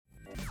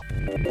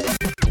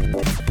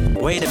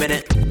Wait a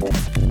minute.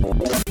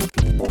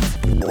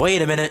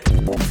 Wait a minute.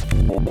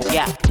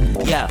 Yeah,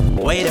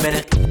 wait a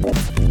minute.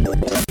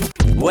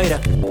 Wait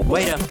a.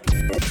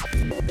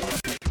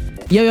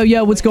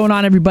 Yo, what's going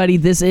on, everybody?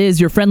 This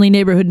is your friendly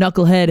neighborhood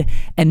knucklehead,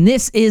 and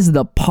this is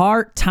the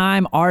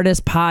Part-Time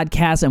Artist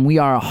Podcast, and we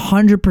are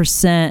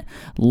 100%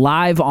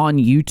 live on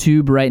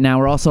YouTube right now.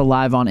 We're also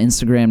live on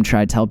Instagram.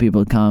 Try to tell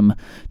people to come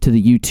to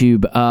the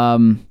YouTube.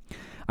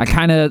 I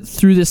kind of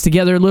threw this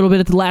together a little bit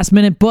at the last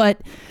minute,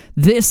 but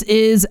this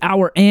is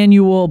our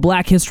annual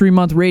Black History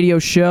Month radio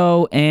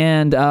show,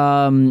 and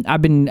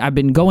I've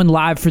been going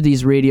live for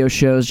these radio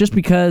shows just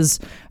because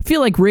I feel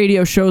like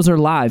radio shows are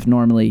live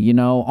normally. You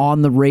know,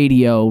 on the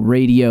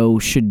radio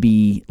should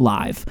be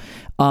live.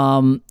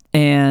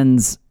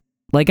 And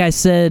like I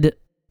said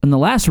in the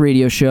last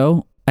radio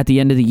show at the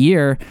end of the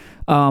year,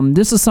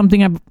 this is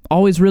something I've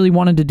always really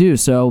wanted to do.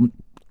 So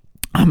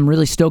I'm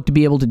really stoked to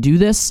be able to do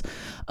this.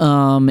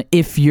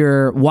 If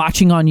you're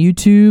watching on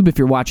YouTube, if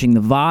you're watching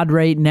the VOD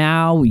right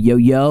now,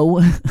 yo,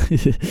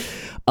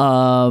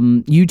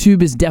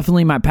 YouTube is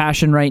definitely my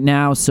passion right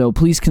now, so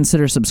please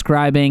consider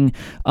subscribing.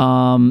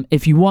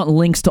 If you want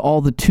links to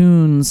all the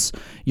tunes,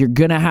 you're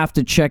gonna have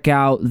to check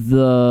out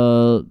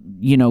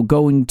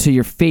going to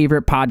your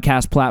favorite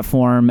podcast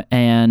platform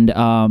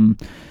and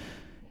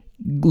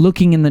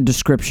looking in the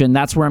description.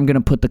 That's where I'm going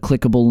to put the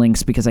clickable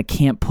links, because I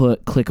can't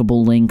put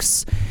clickable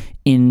links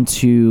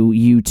into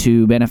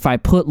YouTube. And if I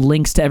put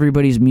links to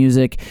everybody's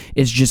music,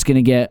 it's just going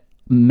to get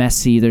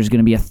messy. There's going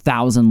to be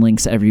 1,000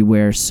 links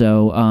everywhere.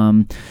 So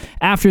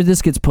after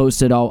this gets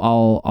posted,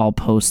 I'll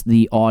post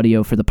the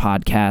audio for the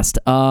podcast.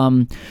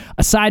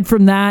 Aside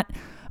from that,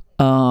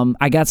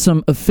 I got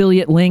some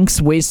affiliate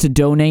links, ways to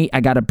donate. I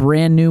got a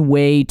brand new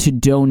way to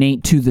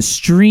donate to the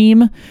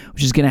stream,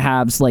 which is going to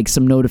have like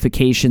some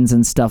notifications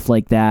and stuff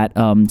like that.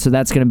 So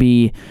that's going to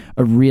be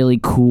a really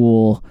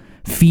cool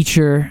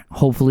feature,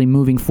 hopefully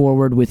moving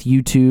forward with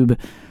YouTube.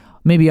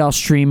 Maybe I'll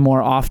stream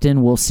more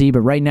often. We'll see.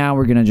 But right now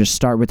we're going to just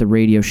start with the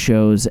radio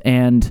shows.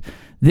 And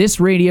this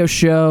radio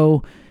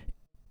show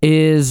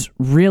is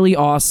really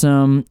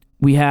awesome.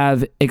 We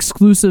have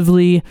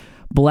exclusively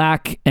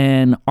Black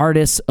and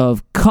artists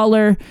of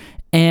color,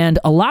 and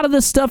a lot of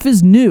this stuff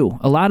is new.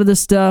 A lot of this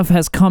stuff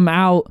has come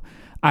out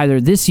either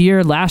this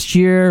year, last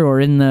year, or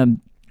in the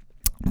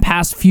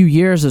past few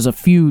years. There's a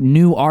few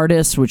new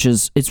artists,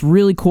 it's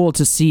really cool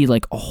to see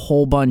like a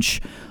whole bunch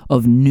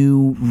of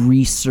new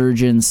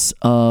resurgence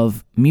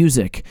of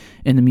music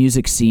in the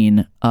music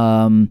scene.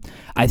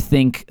 I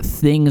think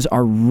things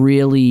are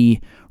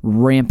really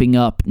ramping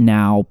up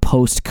now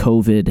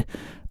post-COVID.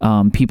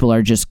 People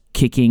are just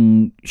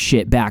kicking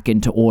shit back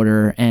into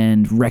order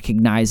and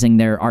recognizing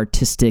their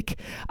artistic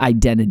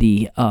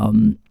identity.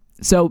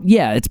 So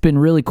yeah, it's been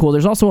really cool.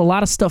 There's also a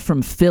lot of stuff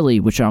from Philly,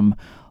 which I'm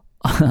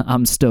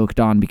stoked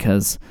on,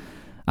 because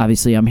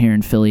obviously I'm here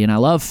in Philly and I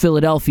love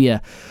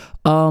Philadelphia.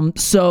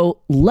 So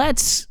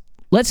let's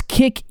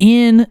kick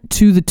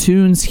into the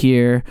tunes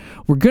here.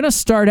 We're gonna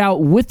start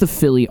out with the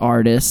Philly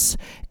artists.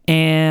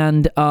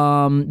 And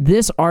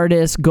this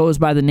artist goes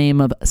by the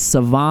name of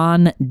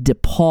Savan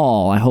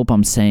DePaul. I hope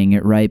I'm saying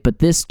it right. But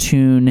this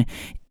tune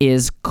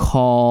is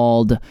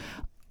called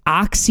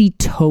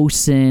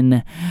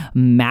Oxytocin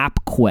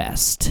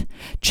MapQuest.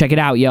 Check it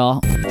out,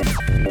 y'all.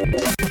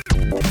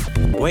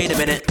 Wait a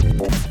minute.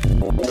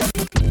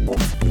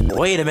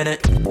 Wait a minute.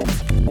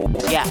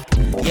 Yeah,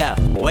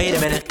 wait a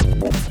minute.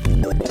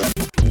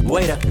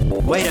 Wait a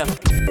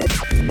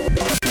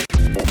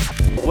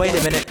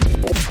minute.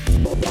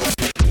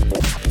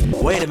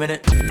 Wait a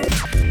minute.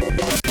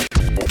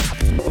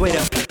 Wait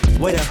a.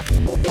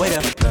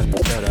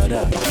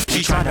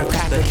 She tryna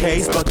crack the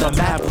case, but the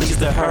map leads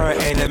to her.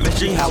 Ain't a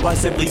mystery how I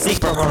simply seek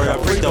for her to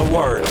breathe the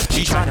word.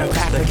 She tryna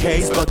crack the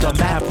case, but the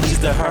map leads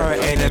to her.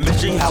 Ain't a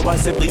mystery how I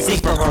simply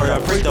seek for her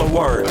to breathe the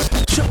word.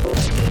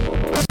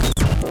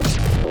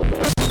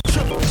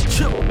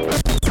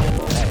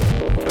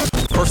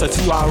 First a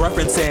 2-hour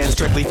referencing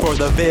strictly for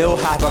the bill.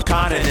 Half a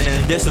continent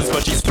in distance,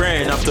 but she's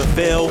spraying up to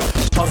fill.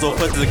 Puzzle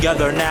put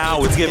together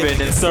now, it's giving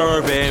and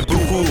serving. Boo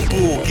hoo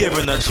boo,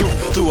 giving the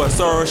truth through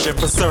assertion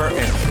for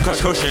certain.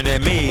 Cushion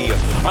in me,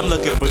 I'm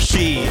looking for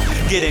she.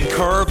 Getting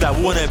curved, that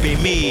wouldn't be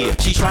me.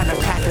 She trying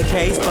to crack the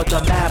case, but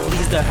the map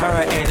leads to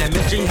her. And a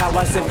mystery how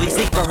I simply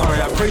seek for her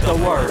to breathe the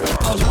word.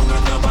 Along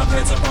enough, my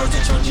pants are birds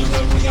and church you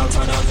every out.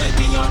 Turn out they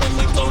beyond and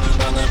we floating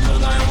down the blue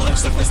line. When I'm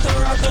surface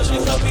her out, does she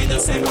love me the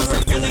same as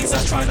her feelings?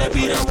 I'm trying to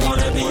be the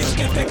wanna be, you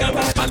can pick her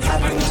back. I'm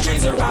having the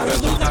dreams around her,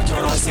 blue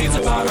nocturnal scenes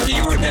about her.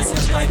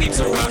 Iridescent light beams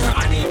around her.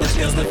 I need the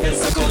feels, the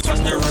physical touch,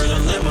 the real, the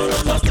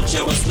liminal love, the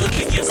chill, what's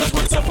looking, yes, like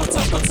what's up.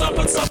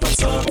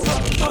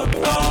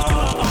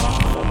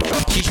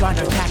 She trying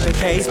to crack the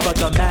case, but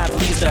the map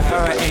leads to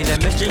her. Ain't a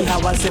mystery how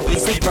I simply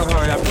seek for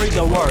her to breathe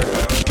the word.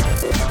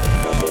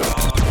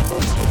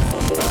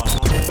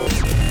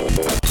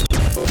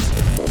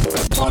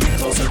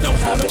 Closer,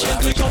 don't have a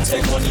chance, we gon'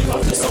 take one you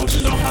off the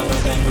soldier. Don't have a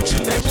thing with you,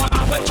 they want,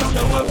 I bet y'all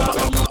know about.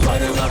 I'm not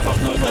right enough,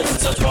 I'm no legend,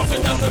 such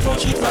walking down the road.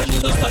 She's right, she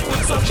looks like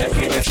what's up, check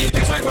it if she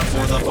thinks right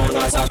before the phone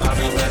dies. I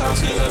probably let out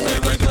skills, they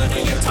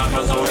regulating your time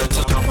alone. It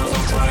took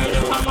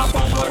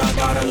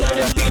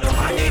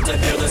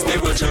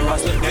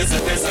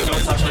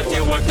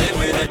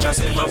I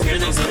see my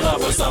feelings in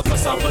love. What's up,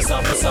 what's up, what's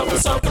up, what's up,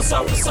 what's up, what's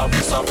up, what's up,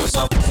 what's up, what's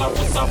up, what's up,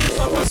 what's up,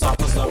 what's up, what's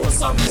up, what's up,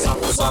 what's up, what's up,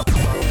 what's up.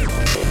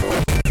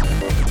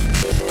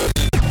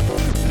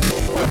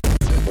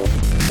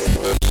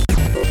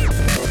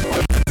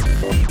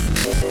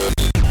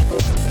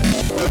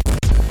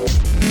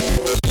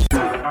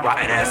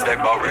 Rotten ass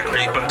that boring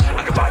creeper.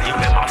 I can body you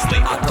in my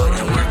sleep. I put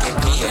in work in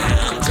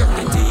PM,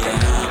 jerking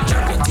DM.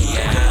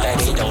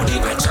 That he don't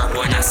even jerk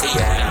when I see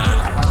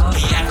him.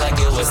 He act like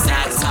it was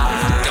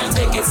satire. Don't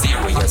take it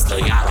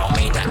seriously, I don't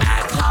mean to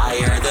act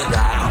higher than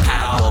that.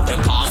 Help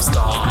and palm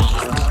strong.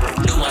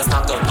 New ones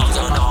knock the bones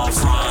on all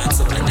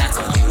fronts, and that's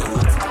on you.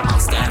 I'm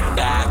standing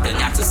back, then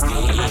that's a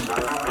scheme.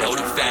 No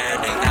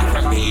defending that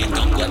for me.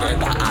 Don't deliver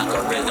the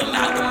algorithm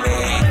out of me.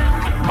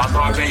 My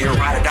Lord, man, you're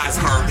right, that's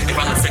her. If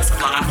I let 6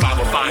 fly, 5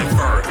 will find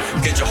fur.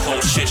 Get your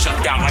whole shit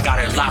shut down, I got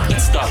it locked and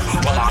stuck.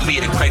 While I'm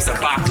eating crates of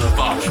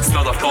baklava.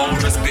 Smell the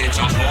folders, bitch,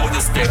 I'm holding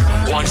stick.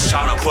 One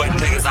shot of putting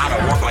niggas out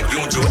of work like you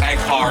and Drew Egg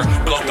hard.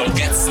 Bloke, don't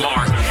get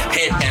smart.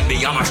 Hit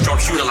envy, I'm a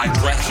sharpshooter like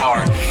Bret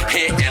Hart.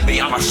 Hit envy,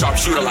 I'm a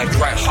sharpshooter like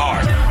Bret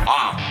Hart.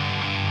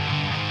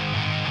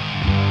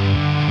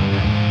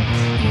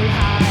 You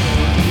hide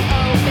in the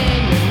open,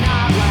 you're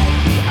not like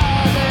the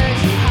others.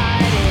 You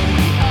hide in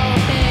the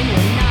open,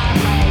 you're not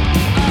like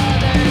the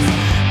others.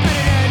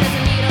 Predator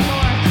doesn't need a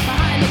whore.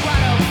 Behind the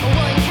grotto, a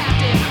willing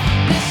captive.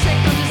 This chick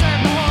don't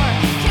deserve the whore.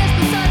 Kiss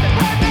the serpent,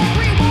 perfect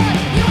reward.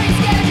 You ain't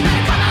scared, you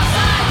better come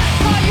outside.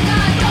 Call you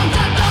God, don't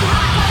duck, don't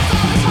hide. Cause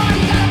all this harm,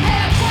 you gotta pay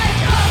up twice.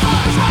 Cause all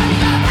this harm, you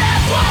gotta pay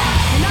up twice.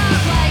 You're not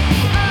like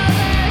the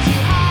others,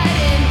 you hide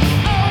in the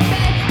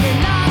open.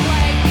 You're not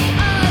like the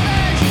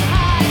others, you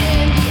hide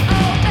in the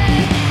open.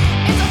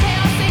 It's okay,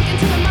 I'll sink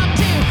into the muck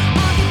too.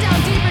 I'll get down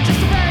deeper just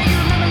to bury you.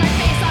 Remember my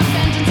face on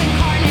vengeance and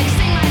carnage.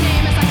 Sing my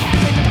name as I catch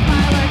the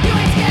defiler. You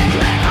ain't scared, you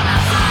better come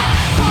outside.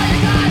 Call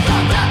your God,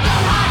 don't duck,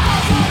 don't hide.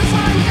 Cause all this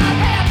harm, you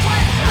gotta pay up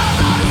twice. Cause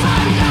all this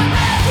harm, you gotta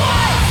pay up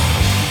twice.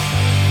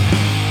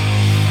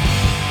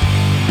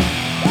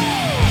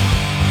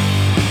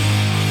 Castrate,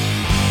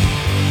 rapist,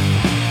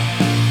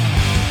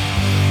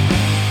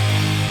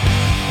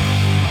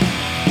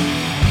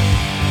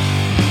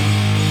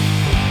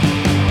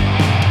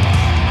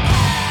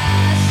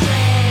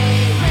 kiss the serpent. Castrate,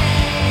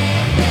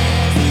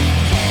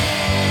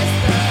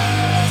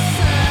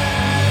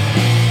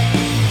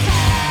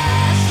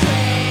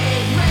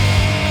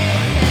 rapist, kiss the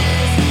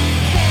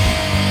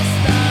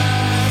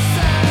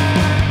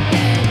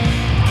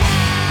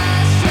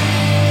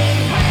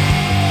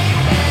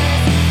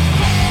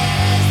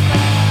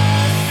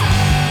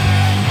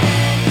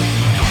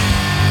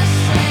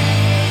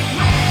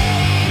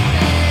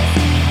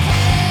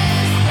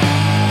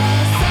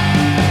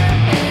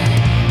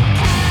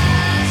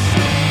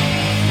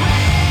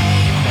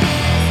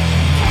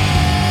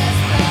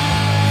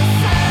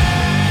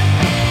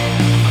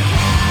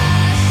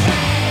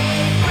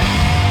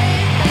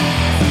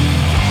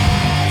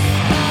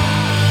Castrate,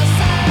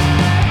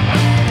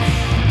 rapist,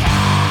 kiss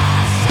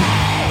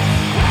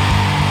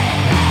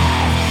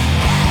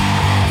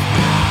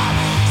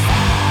the serpent.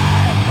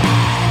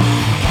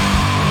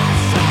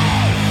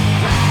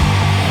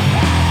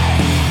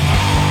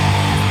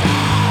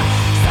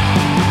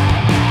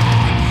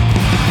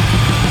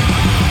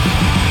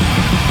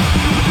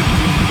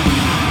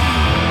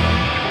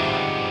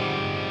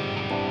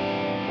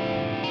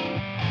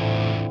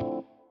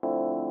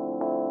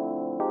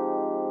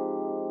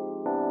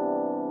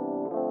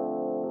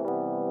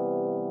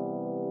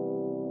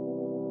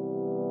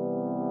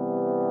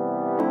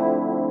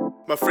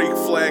 My freak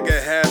flag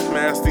at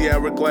half-mast, the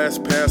hourglass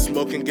pass,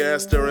 smoking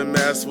gas during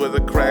mass with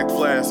a cracked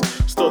flask.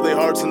 Stole their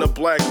hearts in a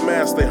black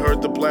mask, they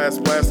heard the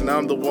blast, and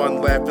I'm the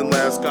one laughing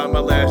last. Got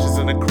my lashes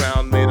in a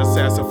crown, made of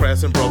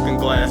sassafras and broken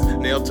glass.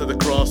 Nailed to the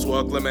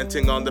crosswalk,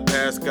 lamenting on the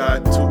past.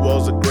 Got 2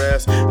 walls of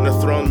grass, and a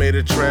throne made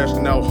of trash.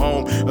 Now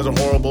home is a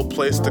horrible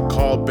place to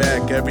call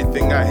back.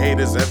 Everything I hate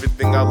is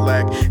everything I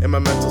lack. And my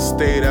mental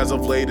state as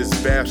of late is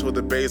bashed with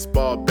a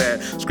baseball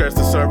bat. Scratch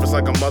the surface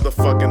like a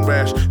motherfucking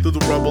rash. Through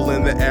the rubble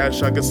and the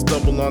ash, I can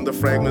stumble on the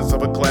fragments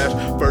of a clash.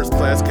 First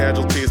class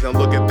casualties, now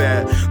look at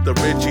that. The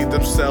rich eat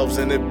themselves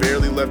and it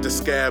barely left a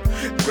scab.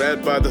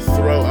 Grabbed by the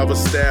throat, I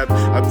was stabbed.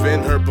 I've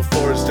been hurt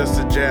before, it's just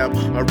a jab.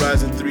 I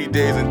rise in 3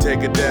 days and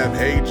take a dab.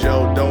 Hey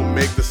Joe, don't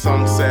make the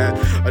song sad.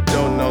 I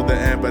don't know the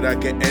end, but I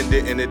can end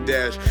it in a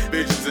dash.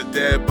 Visions of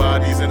dead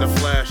bodies in a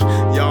flash.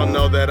 Y'all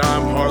know that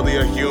I'm hardly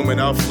a human,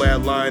 I'll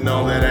flatline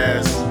all that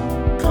ass.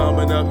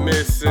 Coming up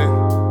missing,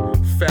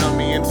 found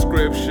me in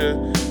scripture.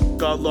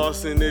 Got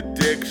lost in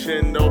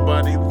addiction,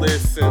 nobody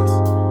listens,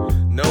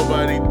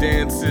 nobody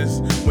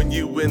dances. When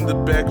you in the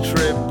back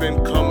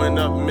tripping, coming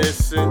up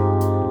missing.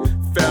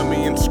 Found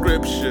me in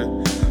scripture,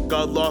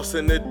 got lost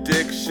in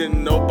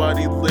addiction,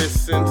 nobody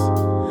listens,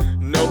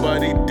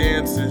 nobody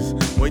dances.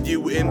 when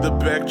you in the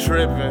back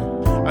tripping.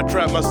 I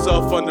trapped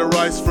myself under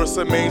ice for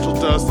some angel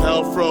dust.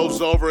 Hell froze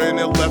over and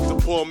it left a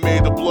pool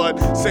made of blood.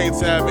 Saints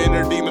have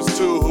inner demons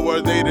too, who are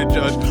they to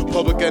judge?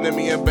 Public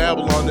enemy in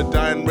Babylon, the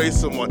dying race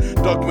someone.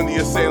 Duck when the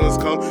assailants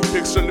come,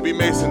 pigs soon to be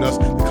macing us.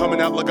 They're coming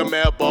out like a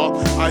mad ball,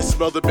 I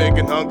smell the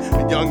bacon hung.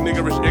 A young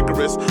niggerish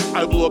Icarus,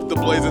 I blew up the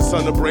blazing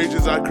sun. The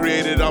braziers I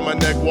created on my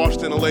neck,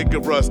 washed in a lake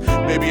of rust.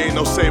 Baby, ain't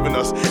no saving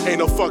us, ain't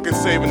no fucking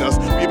saving us.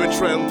 We've been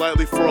treading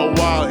lightly for a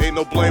while, ain't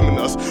no blaming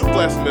us.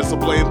 Blasphemous, a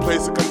blame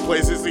place of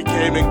complacency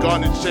came and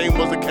gone, and shame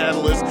was a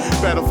catalyst.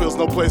 Battlefield's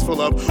no place for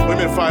love.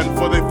 Women fighting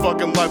for their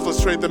fucking life,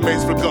 let's trade the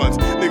mace for guns.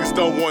 Niggas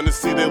don't want to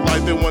see their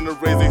life, they want to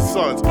raise their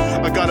sons.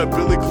 I got a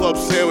Billy Club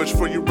sandwich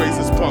for you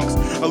racist punks.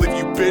 I leave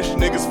you bitch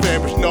niggas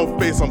famished, no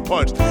face I'm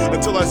punched.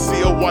 Until I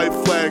see a white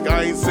flag,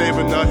 I ain't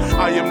saving none.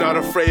 I am not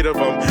afraid of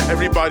them.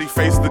 Everybody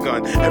face the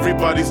gun.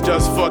 Everybody's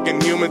just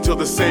fucking human till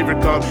the savior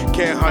come.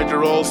 Can't hide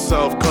your old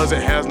self, cause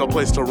it has no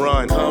place to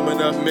run.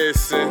 Coming up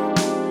missing,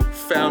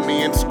 found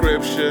me in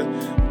scripture.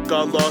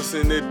 Got lost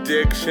in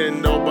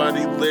addiction,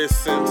 nobody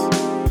listens,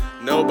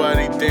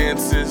 nobody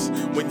dances.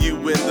 When you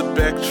in the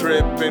back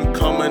tripping,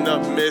 coming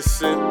up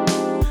missing.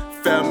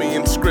 Found me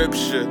in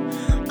scripture,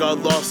 got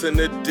lost in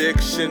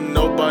addiction,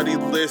 nobody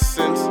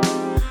listens,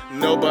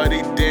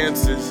 nobody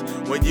dances.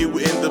 When you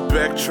in the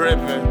back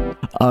tripping.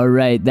 All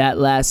right, that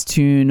last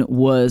tune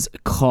was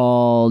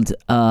called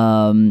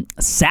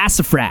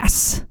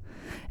Sassafras,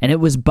 and it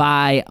was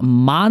by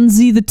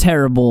Monzi the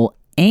Terrible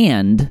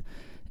and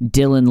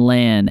Dylan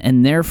Land,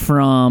 and they're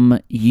from,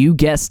 you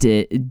guessed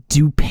it,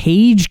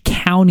 DuPage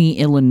County,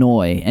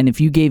 Illinois. And if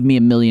you gave me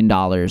 $1 million,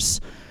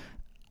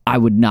 I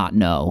would not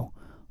know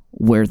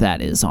where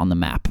that is on the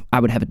map. I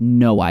would have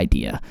no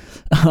idea.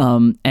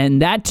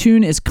 And that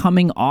tune is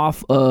coming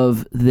off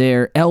of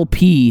their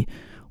LP,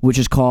 which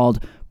is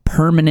called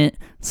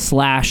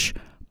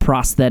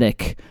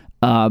Permanent/Prosthetic.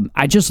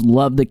 I just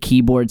love the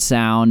keyboard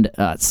sound.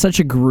 It's such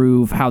a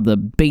groove, how the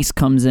bass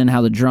comes in,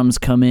 how the drums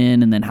come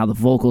in, and then how the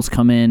vocals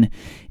come in.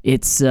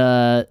 It's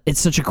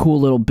such a cool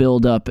little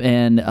build-up,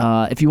 and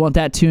if you want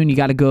that tune, you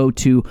got to go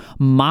to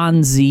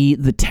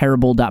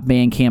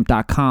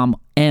monzytheterrible.bandcamp.com,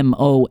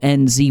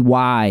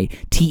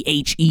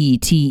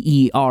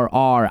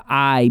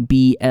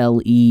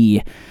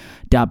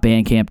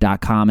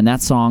 monzytheterrible.bandcamp.com, and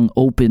that song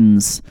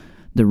opens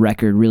the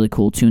record. Really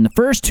cool tune. The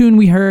first tune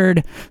we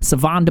heard,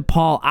 Savan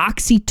DePaul,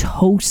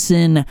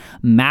 Oxytocin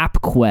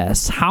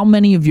MapQuest. How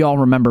many of y'all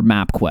remember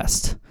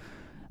MapQuest?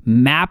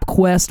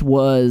 MapQuest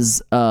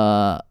was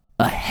a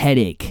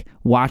headache.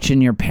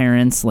 Watching your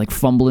parents like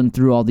fumbling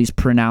through all these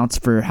printouts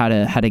for how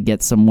to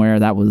get somewhere.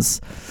 That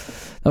was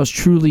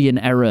truly an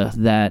era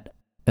that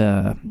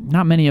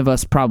not many of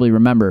us probably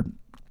remember.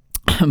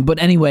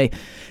 But anyway,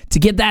 to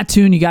get that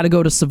tune, you got to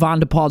go to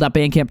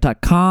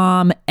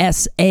savandepal.bandcamp.com,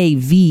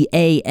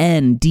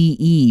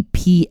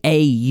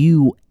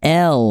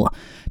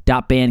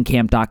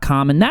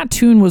 SAVANDEPAUL.bandcamp.com, and that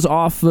tune was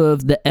off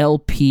of the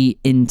LP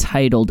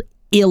entitled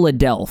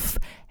Illadelph,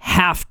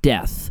 Half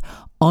Death,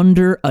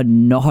 Under a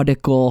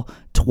Nautical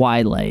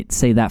Twilight.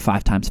 Say that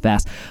 5 times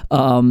fast.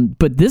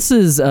 But this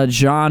is a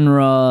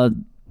genre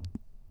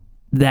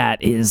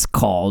that is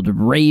called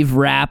rave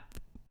rap,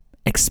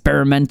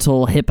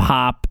 experimental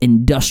hip-hop,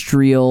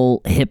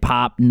 industrial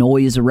hip-hop,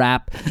 noise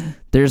rap.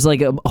 There's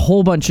like a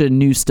whole bunch of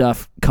new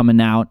stuff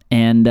coming out,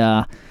 and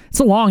it's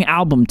a long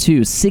album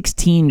too,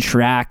 16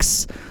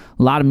 tracks,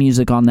 a lot of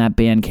music on that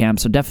Bandcamp,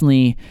 so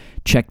definitely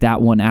check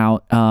that one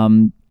out.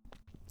 That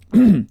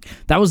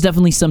was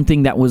definitely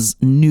something that was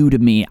new to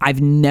me.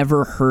 I've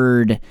never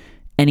heard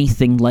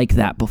anything like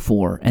that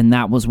before, and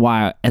that was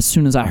why as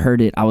soon as I heard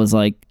it, I was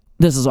like,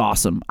 this is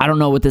awesome. I don't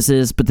know what this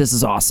is, but this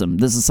is awesome.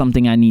 This is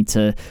something I need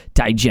to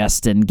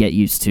digest and get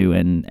used to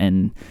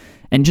and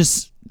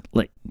just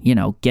like, you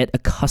know, get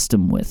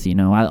accustomed with. You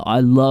know, I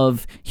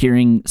love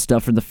hearing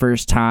stuff for the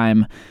first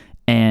time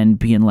and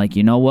being like,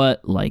 you know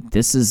what, like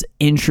this is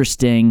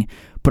interesting,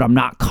 but I'm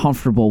not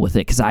comfortable with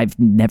it because I've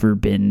never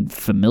been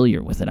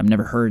familiar with it. I've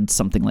never heard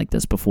something like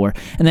this before.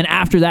 And then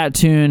after that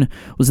tune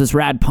was this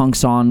rad punk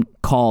song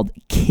called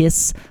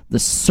Kiss the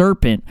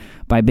Serpent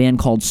by a band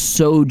called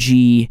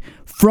Soji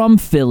from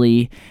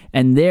Philly,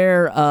 and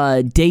their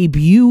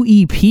debut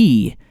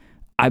EP,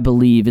 I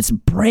believe, it's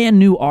brand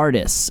new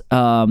artists.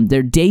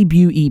 Their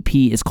debut EP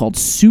is called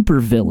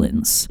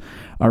Supervillains.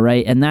 All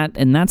right, and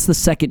that's the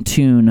second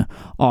tune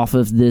off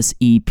of this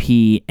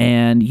EP,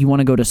 and you want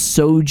to go to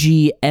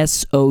Soji,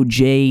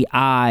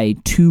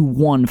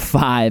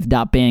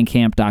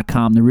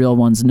 SOJI215.bandcamp.com. The real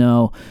ones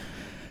know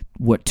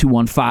what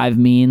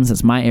 215 means.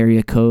 That's my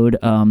area code.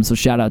 So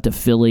shout out to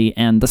Philly,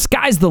 and the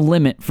sky's the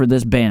limit for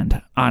this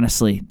band.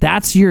 Honestly,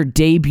 that's your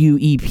debut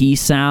EP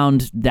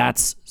sound.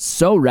 That's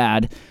so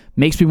rad.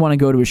 Makes me want to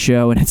go to a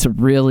show, and it's a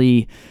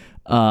really,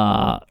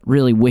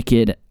 really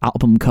wicked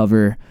album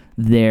cover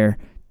there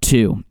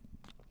too.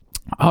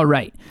 All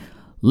right,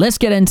 Let's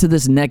get into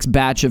this next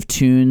batch of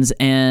tunes,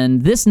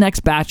 and this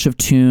next batch of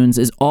tunes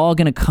is all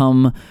going to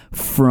come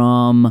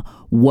from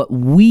what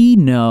we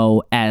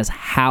know as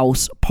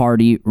House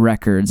Party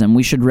Records, and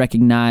we should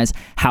recognize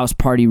House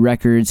Party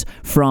Records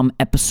from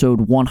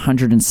episode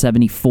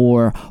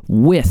 174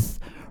 with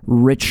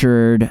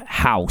Richard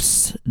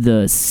House,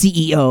 the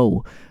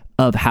CEO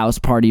of House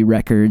Party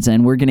Records,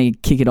 and we're going to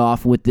kick it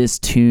off with this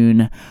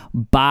tune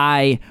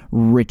by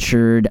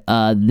Richard.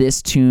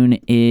 This tune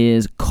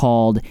is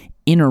called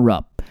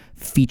Interrupt,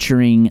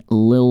 featuring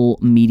Lil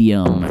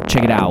Medium.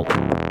 Check it out.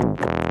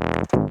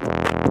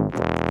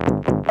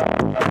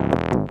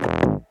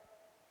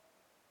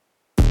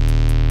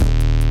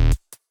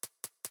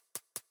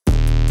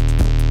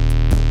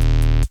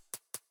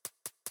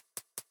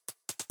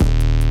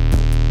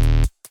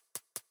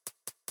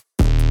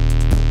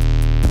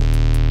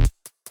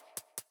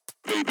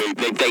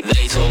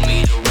 They told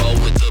me to roll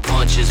with the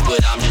punches,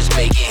 but I'm just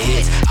making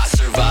hits. I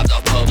survived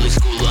off public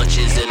school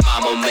lunches and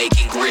mama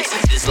making grits.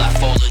 This life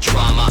full of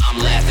drama, I'm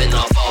laughing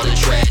off all the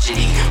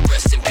tragedy.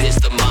 Rest in peace,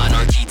 the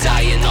monarchy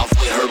dying off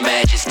with her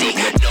majesty.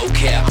 No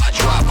cap, I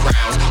drop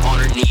crowns. On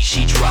her knees,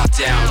 she dropped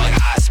down like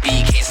high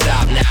speed, can't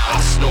stop now.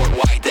 I snort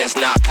white, that's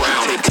not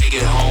brown. Take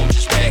it home,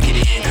 just pack it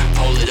in.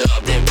 Pull it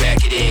up, then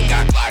back it in.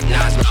 Got Glock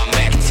 9s, but I'm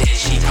Mac 10.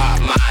 She pop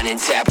mine and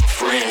tap her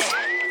friends.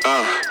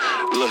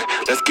 Look,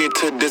 let's get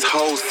to this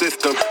whole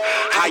system.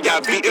 How y'all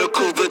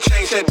vehicles will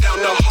change, shut down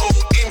the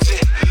whole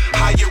engine.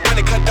 How you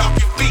running, cut off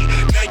your feet,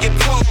 now your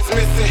toes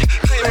missing.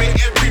 Claiming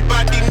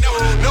everybody know,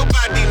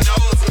 nobody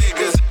knows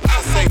niggas.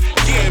 I say,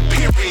 yeah,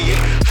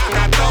 period, I'm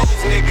not those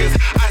niggas.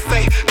 I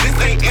say, this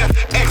ain't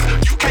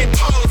FX, you can't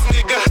pose,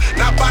 nigga.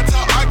 Not about to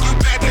argue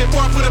back and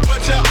forth with a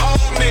bunch of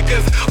old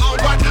niggas. On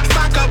watch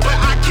soccer, but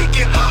I kick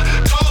it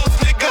toes,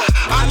 nigga.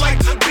 I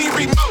like to be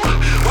remote,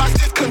 watch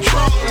this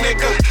control,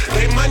 nigga.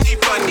 They money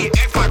funny,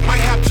 X-Lock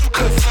might have to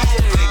console,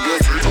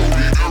 niggas.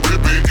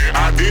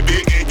 I did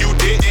it and you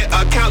didn't.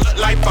 Account look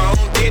like phone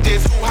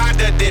digits. Who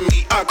hotter than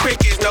me?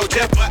 Crickets, no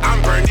jet, but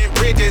I'm burning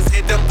bridges.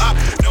 Hit them up,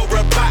 no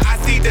reply. I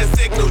see the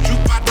signals. You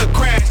bout to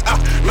crash.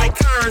 My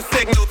turn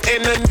signals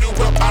in the new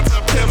about to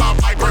peel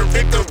off like burn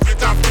victims. Bitch,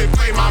 I'm fit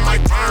flame. I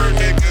might burn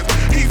niggas.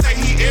 He say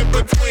he in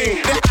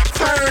between. Then I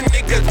turn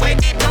niggas.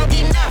 Wait, it don't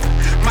enough.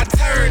 My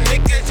turn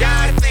niggas.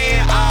 Y'all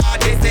saying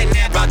this and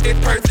that about this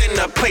person,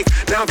 the place.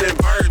 Now then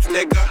verbs,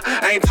 nigga.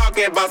 I ain't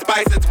talking about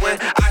spices when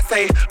I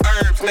say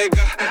herbs,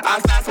 nigga. I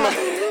start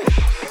smoking.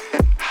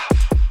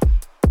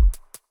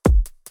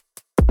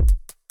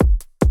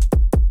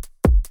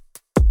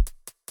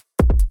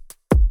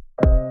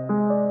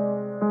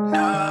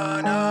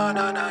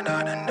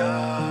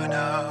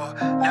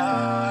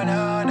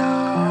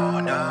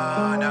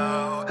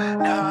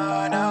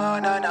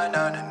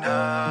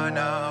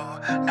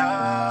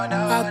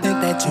 I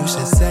think that you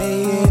should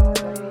say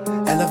it.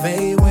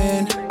 Elevate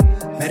when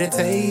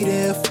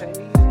meditative.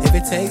 If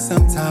it takes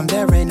some time,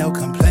 there ain't no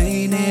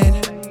complaining.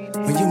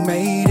 When you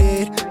made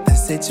it, the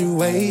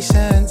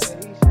situations,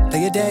 though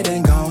you're dead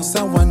and gone,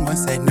 someone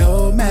once said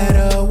no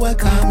matter what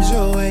comes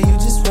your way, you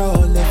just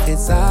roll if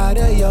it's out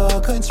of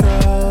your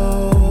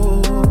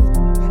control.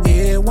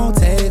 It won't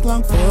take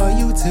long for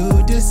you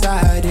to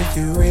decide if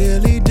you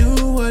really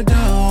do or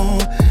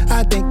don't.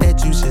 I think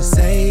that you should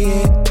say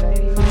it.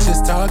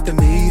 Just talk to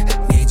me,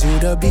 need you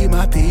to be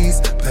my peace,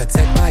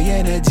 protect my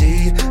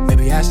energy.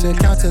 Maybe I should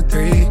count to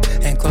 3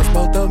 and close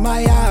both of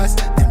my eyes.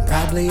 Then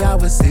probably I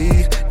would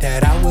see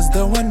that I was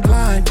the one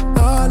blind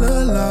all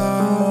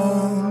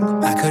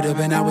along. I could have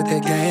been out with the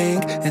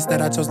gang,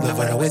 instead I chose love.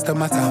 What a waste of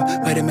my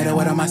time. Wait a minute,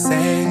 what am I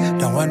saying?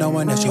 Don't want no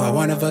one else, you are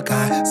one of a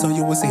kind. Soon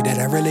you will see that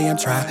I really am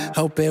trying.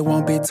 Hope it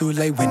won't be too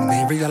late when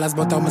we realize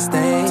both our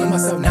mistakes. To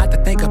myself not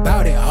to think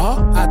about it, all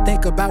I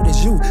think about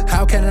is you.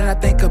 How can I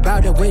not think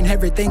about it when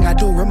everything I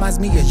do reminds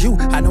me of you?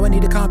 I know I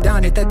need to calm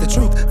down, ain't that the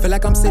truth? Feel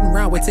like I'm sitting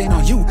around waiting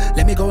on you.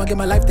 Let me go and get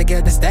my life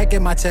together,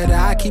 stacking my cheddar.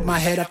 I keep my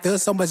head, I feel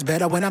so much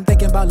better when I'm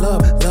thinking about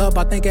love. Love,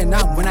 I'm thinking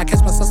now. When I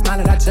catch myself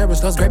smiling, I cherish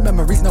those great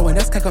memories. No one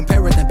else can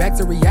compare it. Then back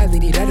to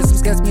reality, that is what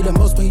scares me the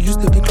most. When you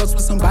used to be close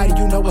with somebody,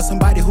 you know what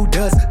somebody who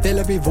does. Fill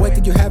every void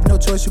that you have no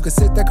choice. You can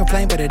sit there,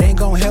 complain, but it ain't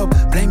gon' help.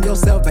 Blame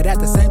yourself, but at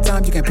the same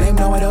time, you can't blame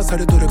no one else.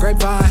 Heard it through the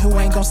grapevine, who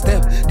ain't gon'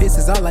 step. This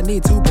is all I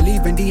need to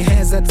believe in the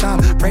hands of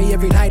time. Pray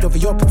every night over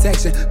your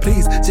protection.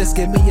 Please, just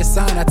give me a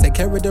sign. I take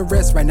care of the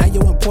rest. Right now,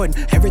 you're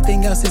important.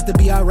 Everything else is to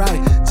be alright.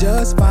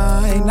 Just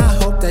fine. I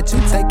hope that you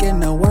taking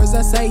the words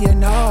I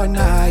saying all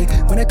night.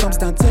 When it comes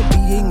down to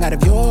being out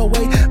of your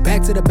way,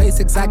 back to the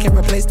basics, I can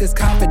replace this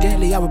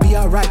confidently. I will be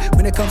alright.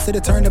 When it comes to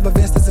the turn of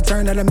events, there's a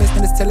turn that I missed,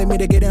 and it's telling me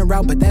to get en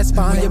route, but that's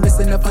fine. When you're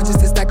missing the funds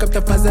just to stack up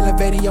the funds,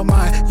 elevating your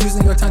mind,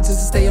 using your time just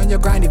to stay on your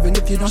grind, even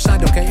if you don't shine.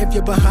 Don't care if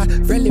you're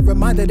behind. Friendly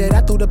reminder that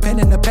I threw the pen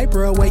and the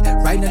paper away.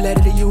 Writing a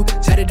letter to you,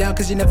 jot it down,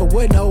 cause you never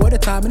would know what a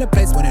time and a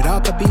place when it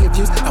all could be of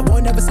use. I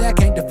won't ever say I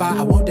can't defy,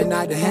 I won't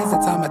deny the hands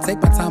of time. I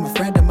take my time, a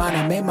friend of mine,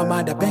 I made my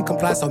mind up and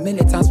comply so many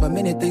times for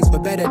many things, for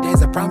better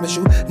days. I promise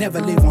you,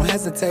 never leave, won't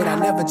hesitate. I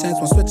never change,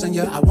 won't switch on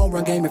you. I won't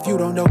run game if you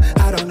don't know.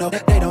 I don't know,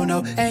 they don't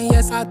know. And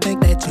yes, I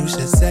think that you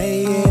should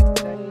say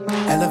it.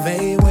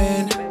 Elevate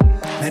when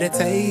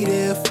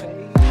meditative.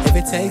 If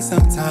it takes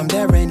some time,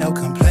 there ain't no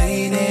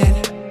complaining.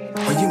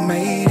 When you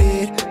made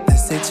it, the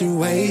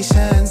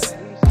situations,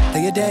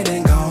 that you're dead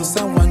and gone.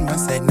 Someone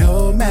must say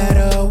no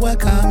matter what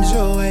comes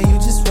your way, you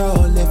just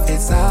roll if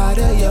it's out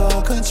of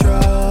your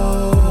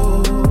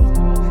control.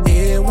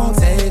 It won't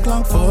take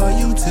long for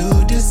you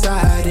to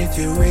decide if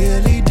you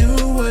really do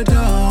or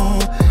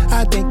don't.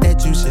 I think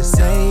that you should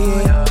say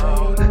it.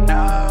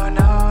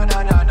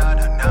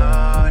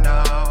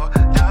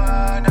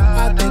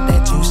 I think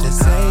that you should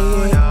say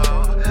it.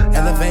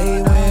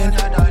 Elevate when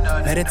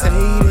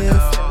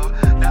meditative.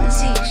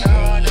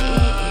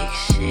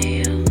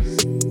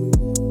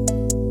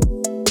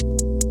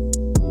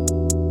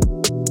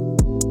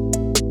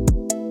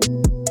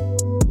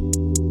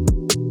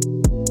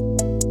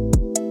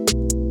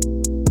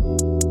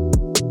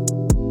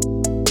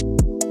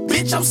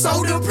 I'm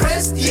so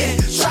depressed, yeah.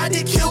 Tried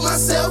to kill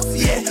myself,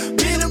 yeah.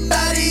 Been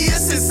about a year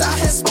since I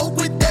had spoke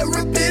with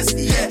therapist,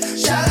 yeah.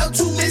 Shout out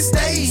to Miss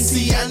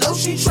Stacy, I know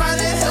she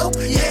tryna help,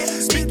 yeah.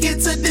 Speaking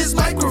to this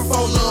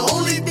microphone, the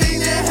only thing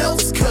that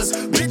helps, cause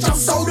bitch, I'm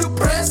so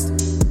depressed.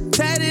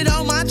 Tatted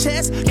on my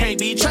chest, can't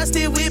be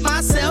trusted with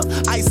myself.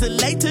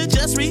 Isolate to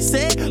just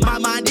reset, my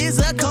mind is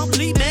a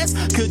complete mess.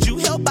 Could you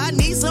help? I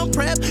need some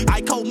prep.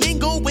 I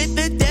co-mingle with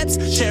the depths,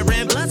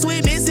 sharing blunts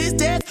with Mrs.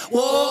 Death.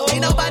 Whoa,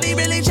 ain't nobody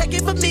really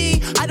checking for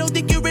me. I don't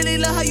think you really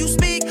love how you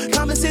speak.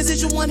 Common sense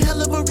is you one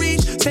hell of a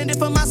reach. Stand it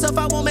for myself,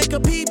 I won't make a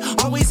peep.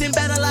 Always in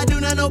battle, I do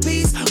not know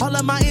peace. All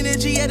of my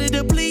energy at a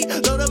deplete.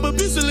 Load up a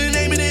pistol and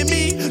aim it at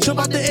me. Jump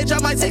off the edge, I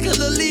might take a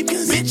little leap.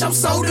 Cause bitch, I'm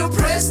so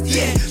depressed,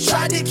 yeah.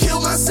 Tried to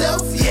kill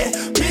myself, yeah.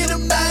 Been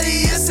about a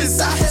year since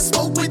I had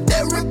spoke with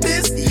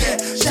therapist, yeah.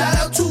 Shout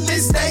out to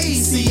Miss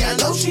Stacy, I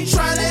know she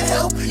tryna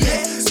help,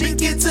 yeah.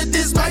 Speaking to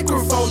this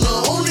microphone,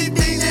 the only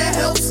thing that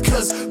helps,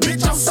 cause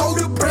bitch, I'm so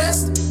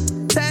depressed.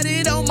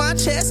 Tatted on my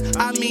chest,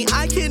 I mean,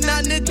 I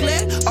cannot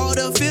neglect all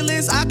the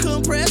feelings I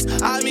compress.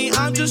 I mean,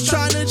 I'm just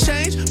trying to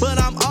change, but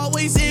I'm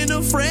always in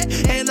a fret.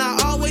 And I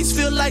always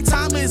feel like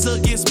time is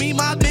against me,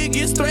 my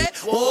biggest threat.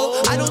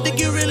 Whoa, I don't think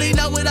you really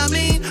know what I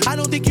mean. I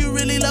don't think you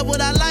really love what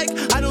I like.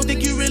 I don't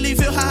think you really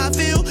feel how I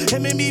feel.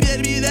 And maybe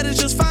that is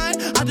just fine.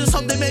 I just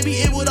hope that maybe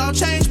it would all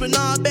change. But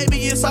nah,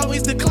 baby, it's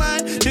always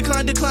decline,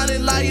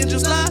 and lie and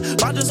just lie.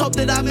 I just hope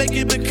that I make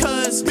it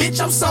because bitch,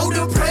 I'm so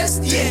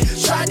depressed, yeah.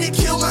 Tried to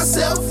kill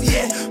myself,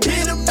 yeah.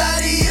 Been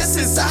about a year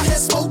since I had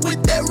spoke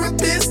with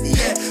therapist,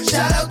 yeah.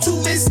 Shout out to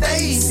Miss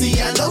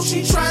Stacy, I know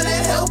she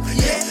tryna help,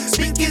 yeah.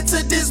 Speaking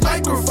to this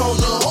microphone,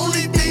 the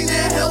only thing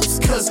that helps,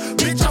 cause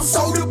bitch, I'm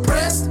so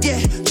depressed,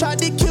 yeah. Tried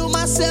to kill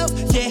myself,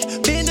 yeah.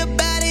 Been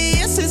about a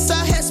year since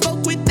I had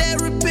spoke with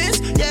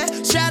therapist, yeah.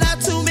 Shout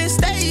out to Miss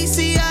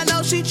Stacy, I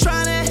know she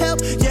tryna help,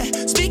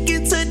 yeah.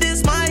 Speaking to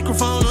this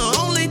microphone, the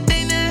only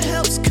thing that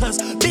helps, cause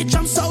bitch,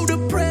 I'm so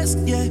depressed,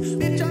 yeah.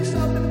 Bitch, I'm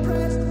so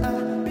depressed,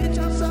 bitch,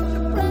 I'm so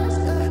depressed,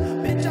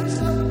 bitch, I'm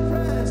so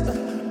depressed,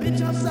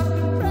 bitch, I'm so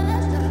depressed,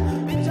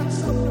 bitch, I'm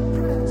so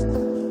depressed,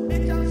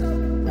 bitch, I'm so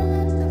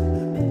depressed,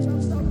 bitch,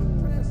 I'm so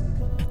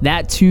depressed.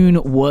 That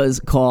tune was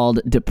called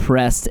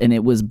Depressed, and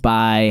it was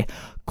by,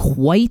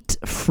 quite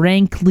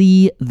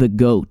frankly, the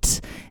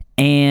GOAT.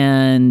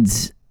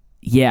 And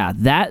yeah,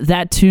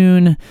 that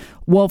tune,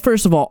 well,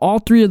 first of all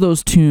three of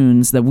those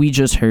tunes that we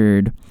just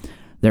heard,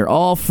 they're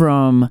all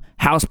from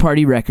House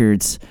Party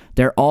Records.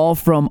 They're all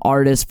from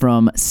artists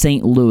from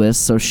St. Louis.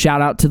 So shout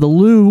out to the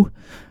Lou.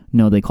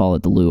 No, they call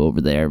it the Lou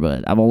over there,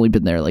 but I've only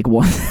been there like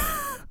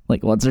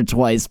once or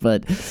twice.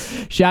 But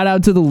shout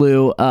out to the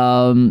Lou.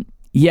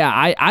 Yeah,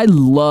 I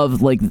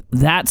love, like,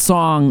 that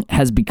song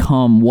has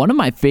become one of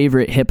my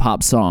favorite hip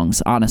hop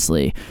songs,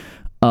 honestly.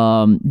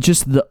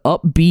 Just the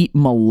upbeat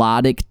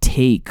melodic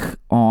take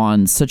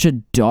on such a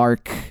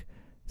dark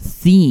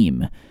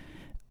theme.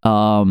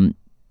 Like,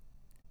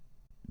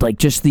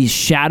 just these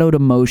shadowed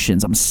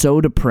emotions. I'm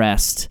so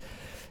depressed,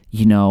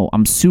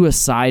 I'm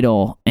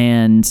suicidal,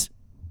 and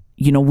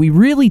we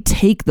really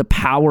take the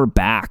power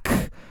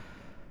back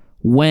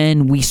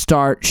when we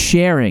start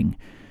sharing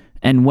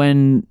and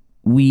when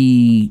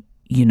we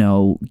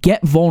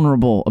get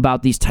vulnerable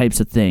about these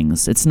types of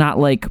things. It's not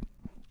like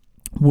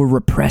we're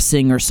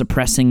repressing or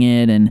suppressing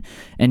it and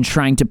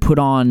trying to put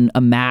on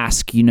a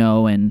mask,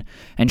 and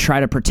try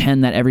to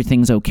pretend that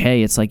everything's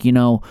okay. It's like,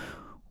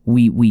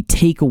 we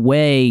take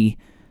away,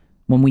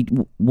 when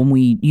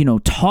we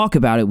talk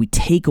about it, we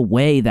take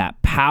away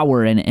that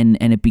power and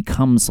it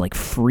becomes like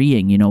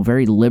freeing,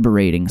 very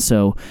liberating.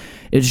 So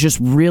it's just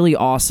really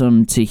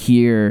awesome to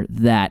hear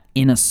that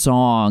in a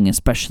song,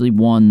 especially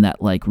one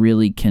that like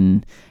really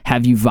can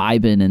have you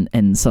vibing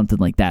and something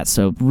like that.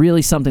 So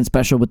really something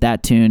special with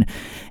that tune.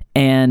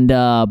 And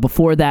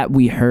before that,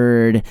 we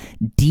heard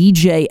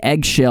DJ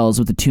Eggshells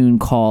with a tune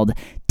called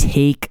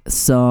Take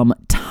Some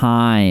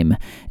Time.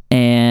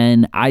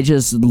 And I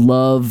just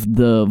love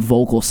the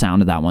vocal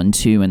sound of that one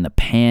too, and the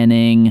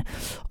panning,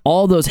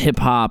 all those hip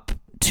hop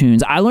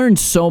tunes. I learned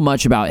so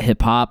much about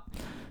hip hop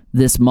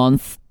this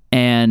month,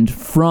 and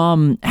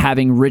from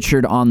having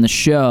Richard on the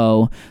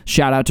show,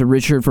 shout out to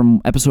Richard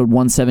from episode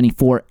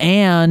 174,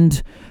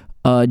 and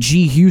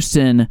G.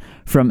 Houston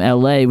from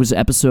LA was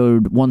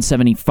episode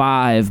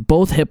 175.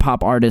 Both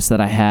hip-hop artists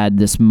that I had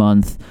this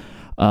month,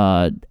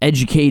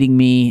 educating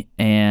me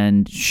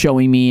and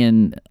showing me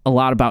and a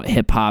lot about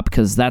hip-hop,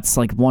 because that's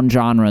like one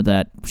genre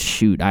that,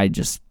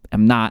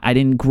 I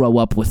didn't grow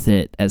up with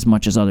it as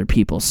much as other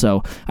people,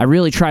 so I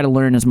really try to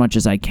learn as much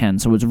as I can.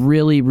 So it's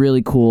really,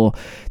 really cool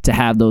to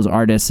have those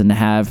artists and to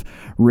have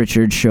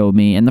Richard show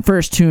me. And the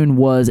first tune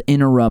was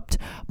Interrupt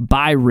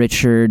by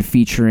Richard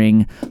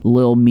featuring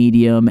Lil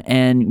Medium,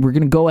 and we're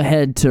going to go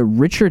ahead to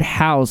Richard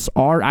House,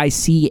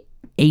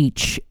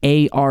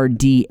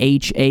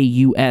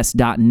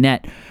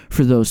 RICHARDHAUS.net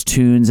for those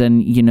tunes.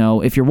 And,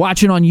 if you're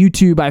watching on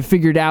YouTube, I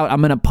figured out I'm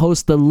going to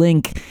post the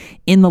link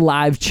in the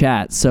live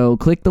chat. So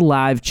click the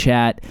live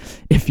chat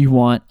if you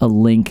want a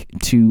link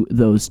to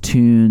those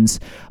tunes.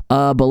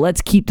 But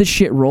let's keep the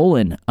shit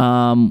rolling.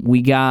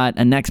 We got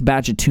a next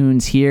batch of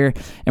tunes here,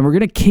 and we're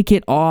going to kick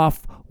it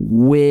off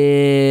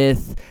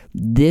with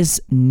this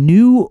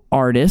new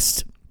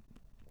artist,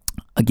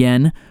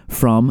 again,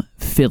 from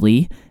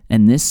Philly.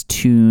 And this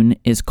tune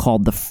is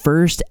called The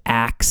First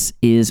Axe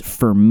Is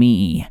For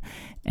Me.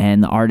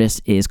 And the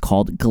artist is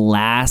called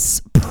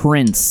Glass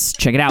Prince.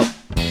 Check it out.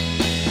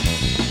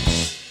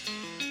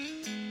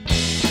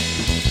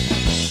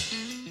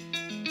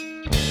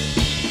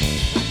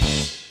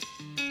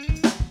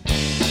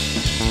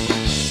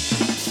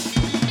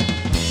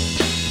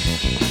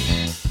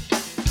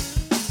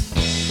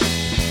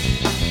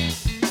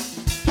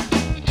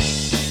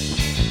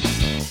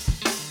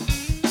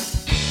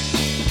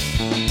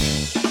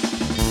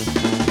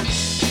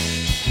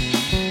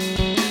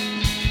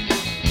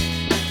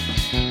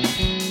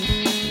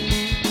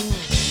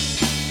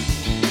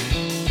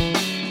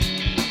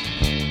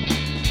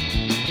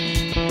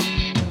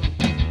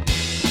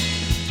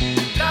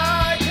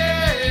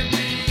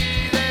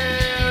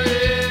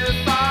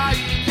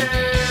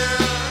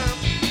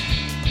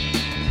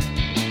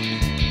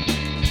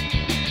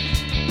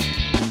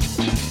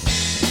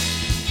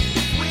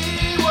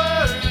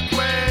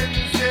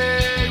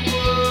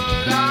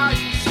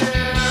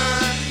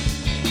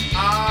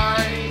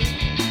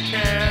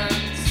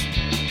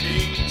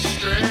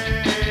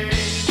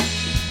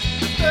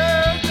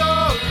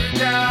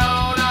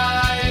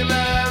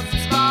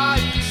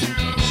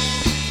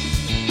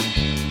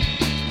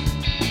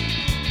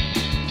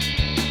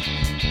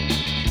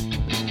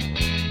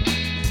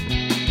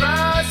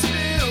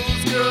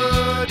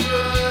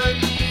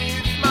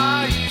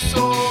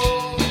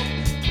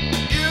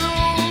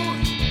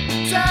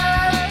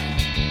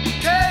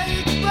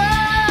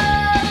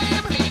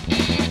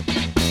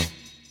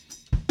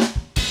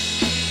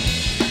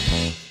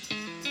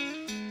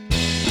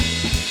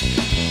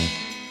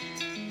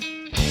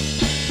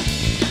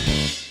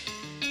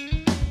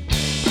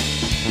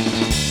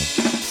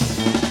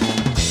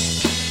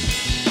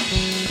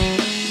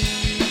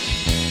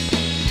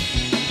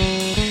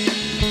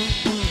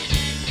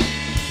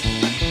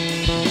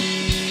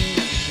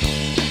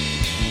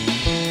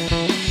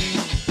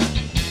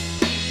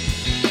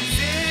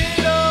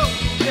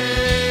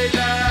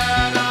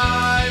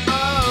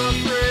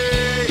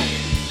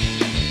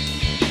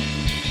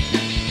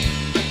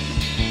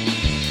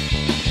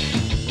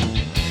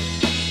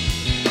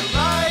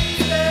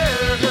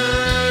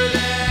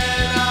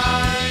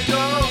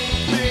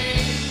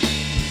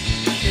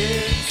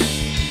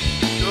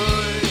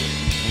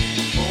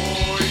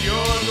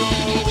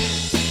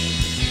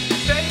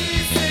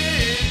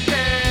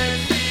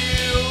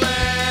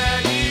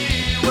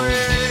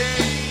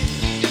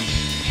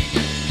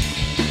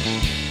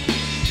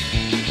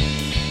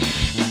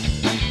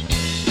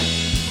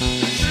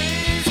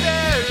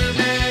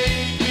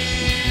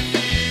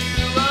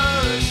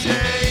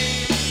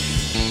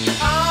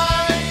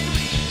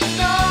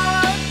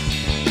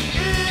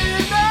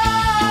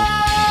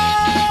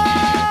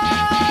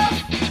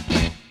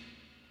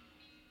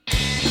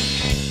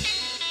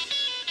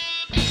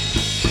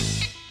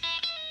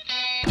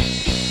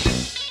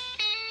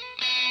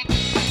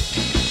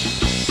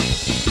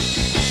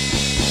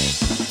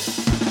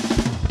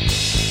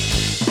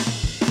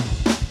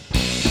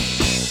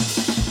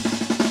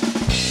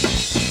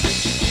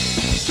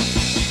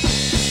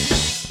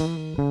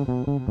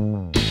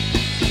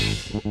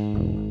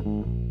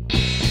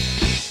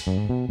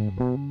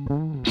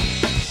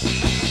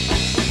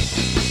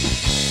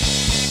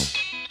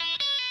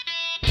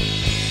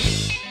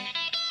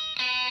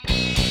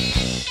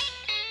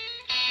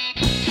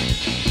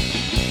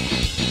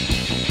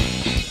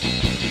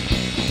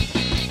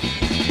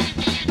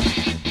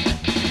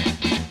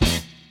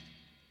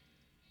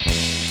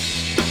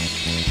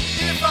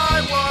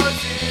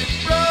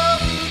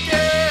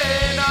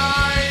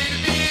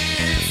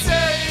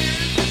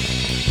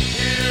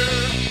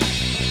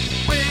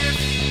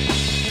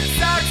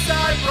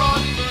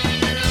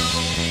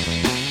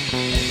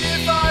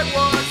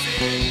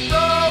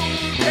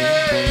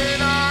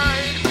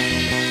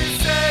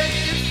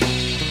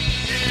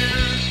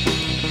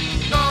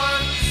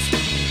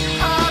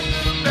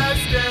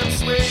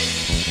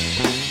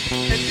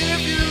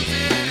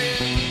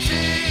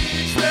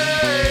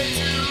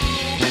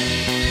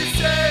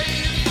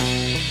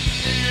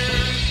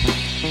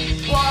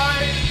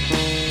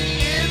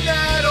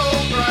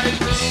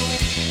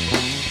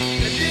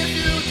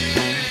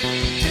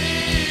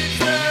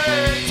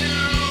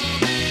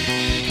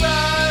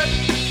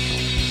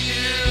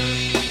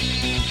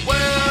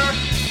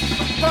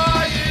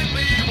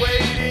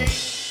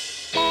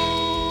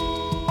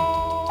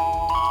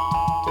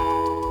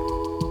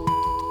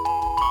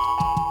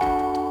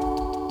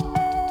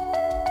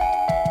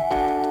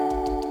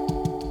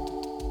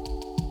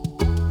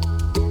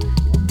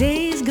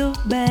 days go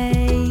by,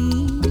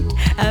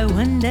 I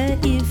wonder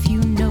if you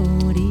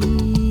notice.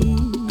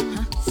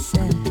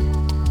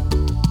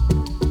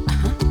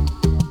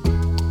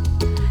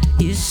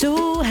 You're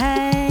so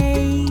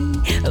high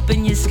up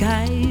in your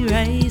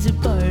sky-rise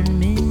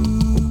apartment.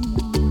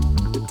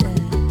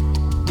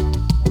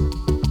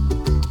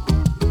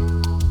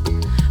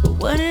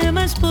 What am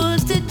I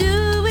supposed to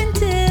do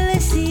until I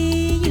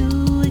see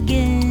you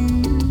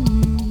again?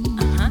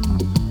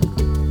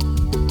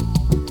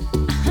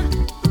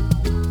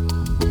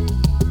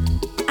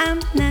 I'm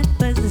not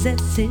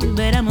possessive,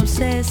 but I'm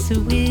obsessed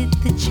with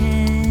the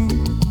chance.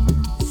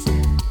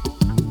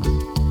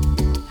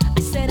 I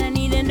said I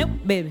need to know,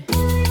 baby.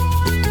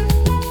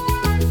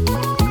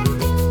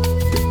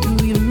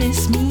 Do you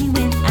miss me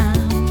when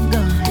I'm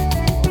gone?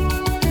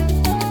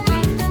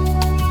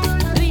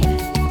 Do you?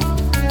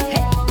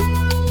 Hey.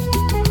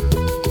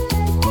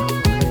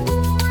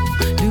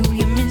 Do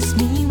you miss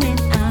me when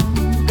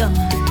I'm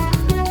gone?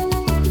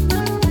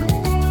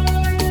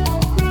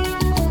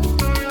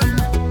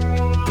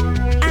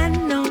 I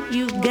know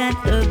you got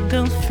a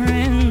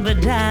girlfriend, but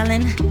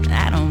darling,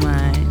 I don't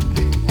mind.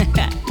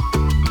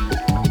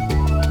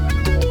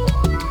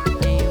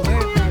 Ain't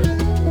worried about it.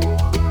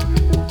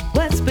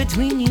 What's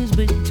between you's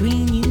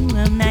between you.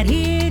 I'm not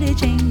here to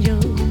change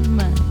your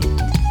mind.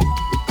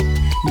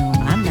 No,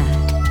 I'm not.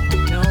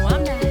 No,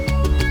 I'm not.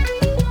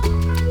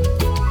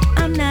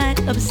 I'm not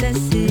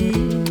obsessive.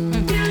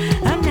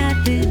 I'm not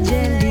the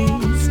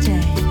jealous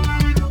type.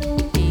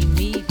 Ain't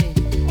me, baby.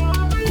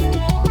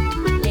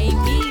 Ain't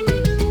me, baby.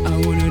 I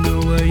wanna know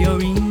what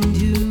you're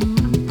into,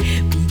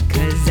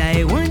 because I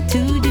want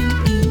to do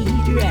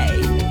it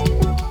right.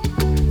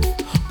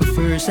 But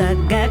first I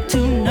got to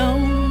know,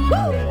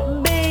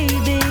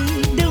 baby,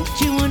 don't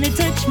you wanna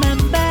touch my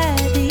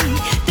body?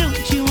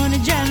 Don't you wanna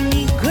drive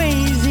me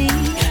crazy?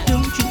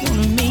 Don't you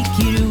wanna make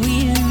it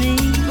with me?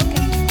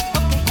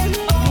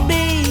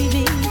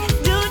 Baby,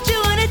 don't you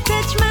wanna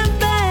touch my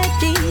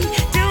body?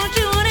 Don't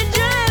you wanna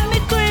drive me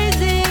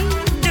crazy?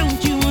 Don't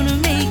you wanna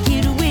make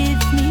it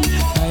with me?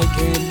 I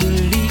can't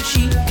believe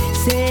she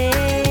said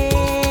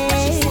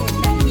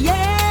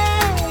yes,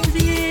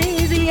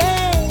 yes,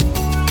 yes.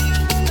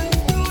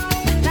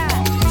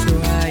 So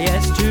I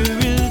asked her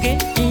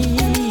again.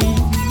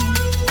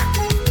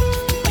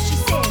 What she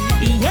said?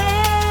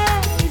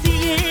 Yes,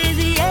 yes,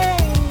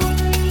 yes.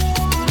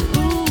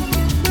 Ooh,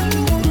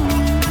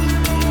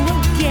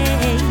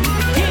 okay.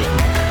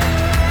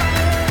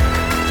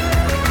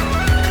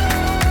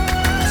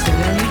 So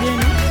I need to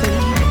know,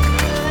 baby.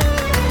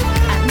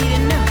 I need to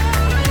know.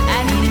 I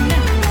need to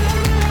know.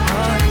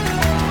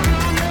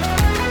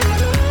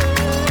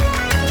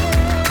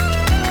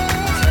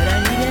 Said I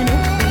need to know,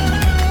 baby.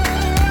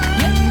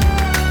 Yeah.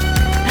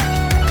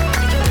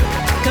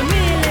 Come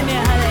here, let me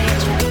holler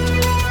at you.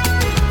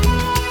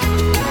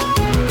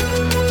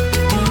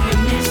 Do you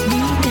miss me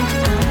when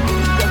I'm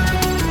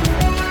gone?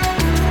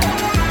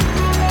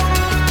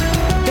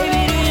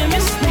 Baby, do you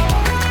miss me?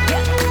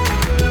 Yeah.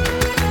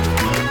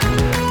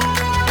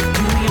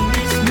 Do you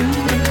miss me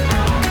when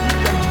I'm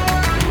gone?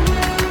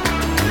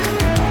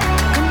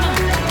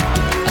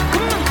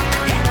 Come on,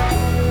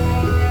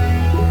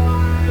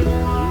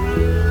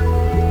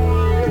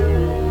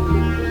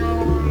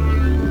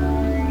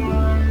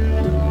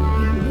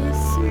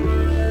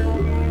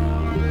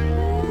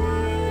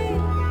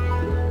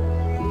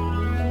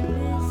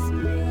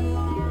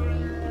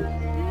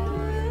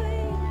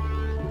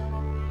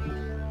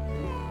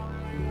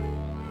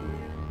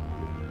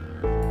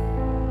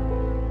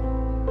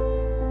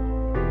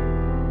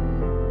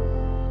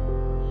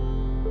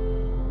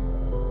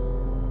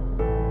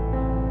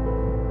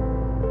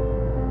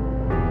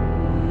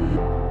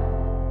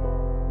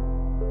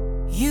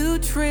 You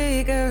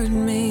triggered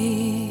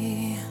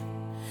me,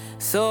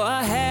 so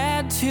I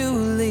had to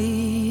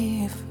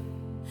leave.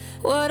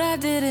 What I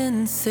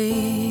didn't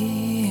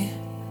see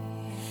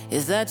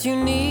is that you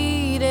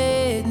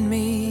needed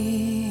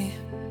me,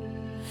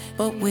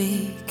 but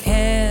we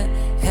can't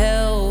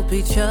help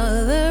each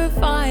other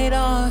fight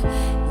our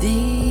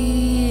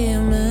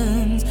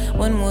demons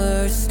when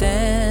we're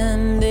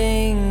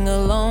standing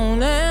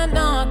alone and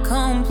not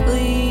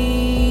completed.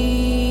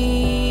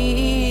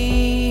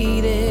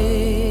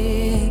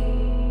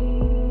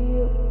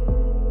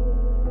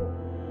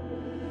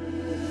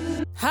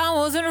 I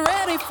wasn't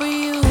ready for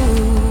you,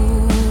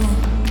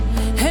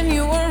 and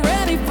you weren't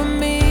ready for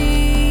me.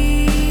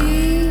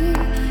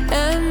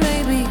 And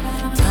maybe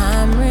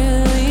time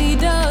really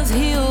does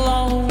heal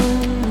all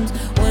wounds.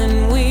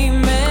 When we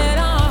met,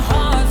 our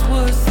hearts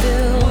were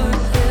still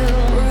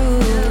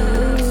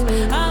bruised.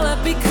 I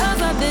left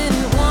because I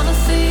didn't want to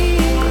see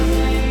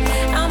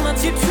how much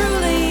you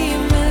truly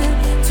meant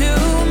to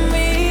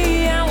me.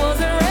 I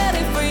wasn't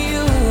ready for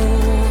you,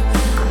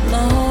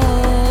 no.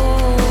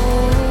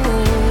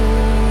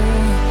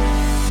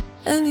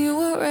 And you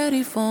were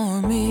ready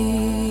for me.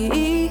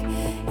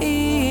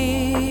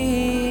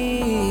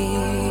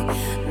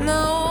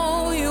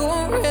 No, you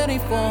weren't ready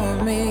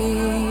for me.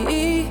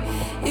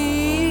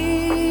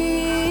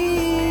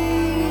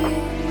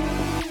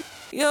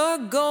 Your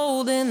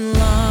golden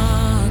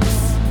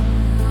locks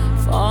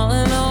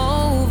falling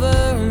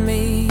over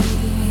me.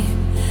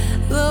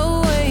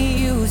 The way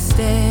you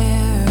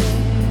stare,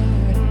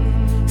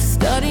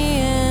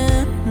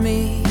 studying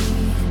me.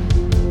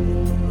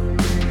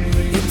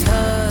 Your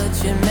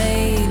touch, it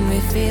made me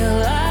feel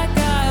like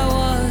I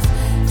was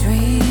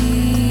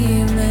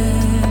dreaming.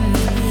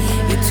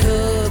 You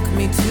took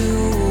me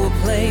to a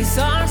place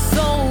our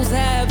souls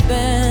have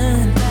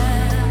been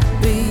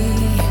before.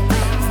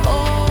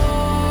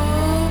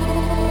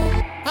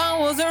 I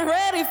wasn't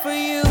ready for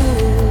you,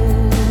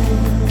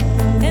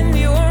 and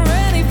you were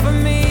ready for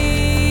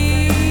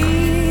me.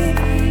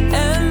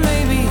 And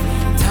maybe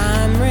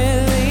time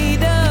really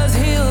does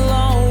heal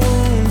all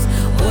wounds.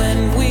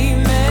 When we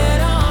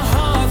met, our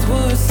hearts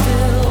were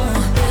still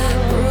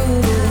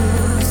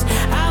bruised.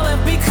 I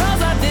left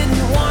because I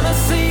didn't want to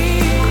see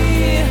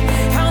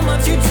how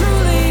much you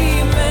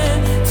truly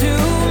meant to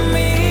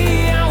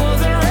me. I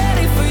wasn't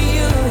ready for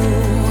you,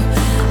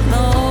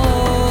 no.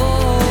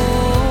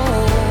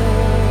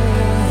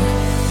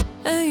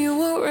 And you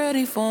were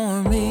ready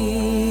for me.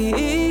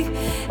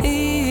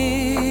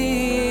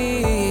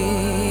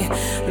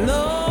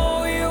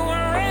 No, you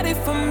weren't ready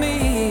for me. I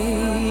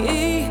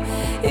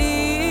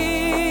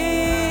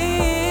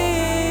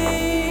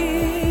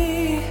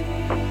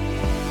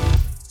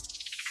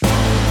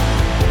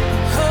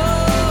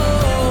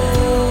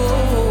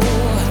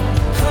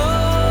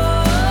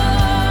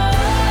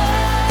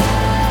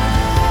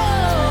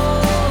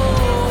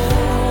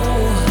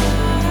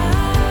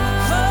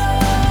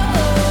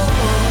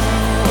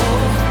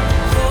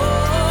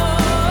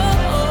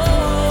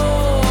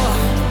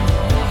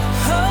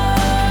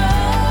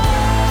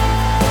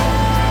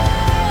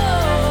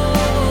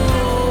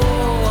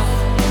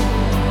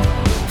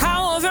ready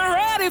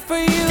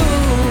for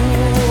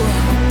you,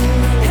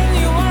 and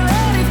you weren't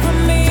ready for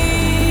me.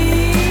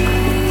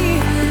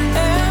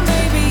 And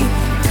maybe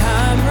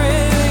time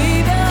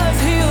really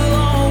does heal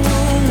all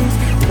wounds.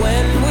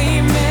 When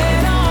we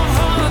met, our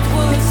hearts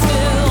were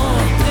still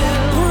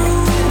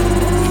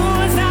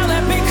bruised. I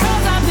left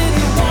because I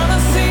didn't want to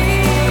see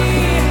how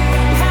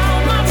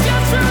much you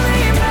truly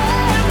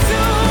meant to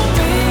me.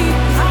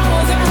 I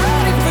wasn't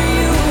ready for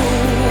you,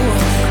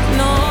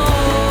 no.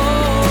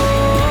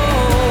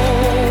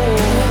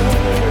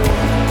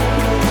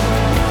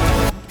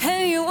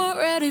 And you weren't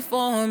ready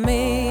for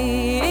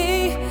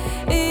me.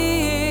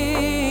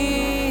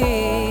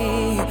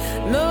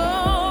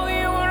 No,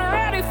 you weren't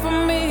ready for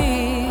me.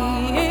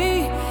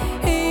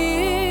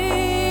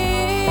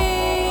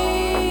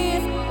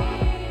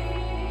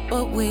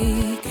 But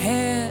we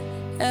can't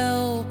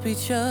help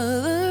each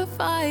other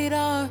fight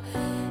our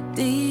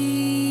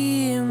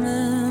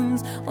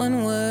demons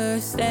when we're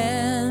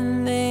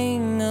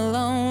standing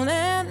alone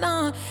and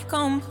not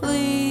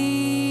complete.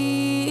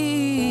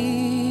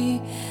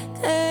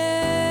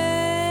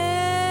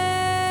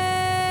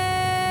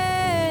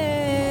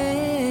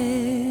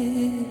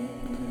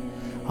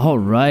 All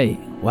right.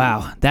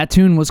 Wow. That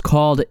tune was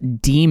called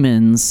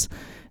Demons,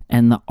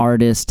 and the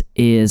artist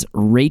is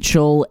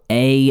Rachel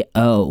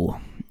A.O.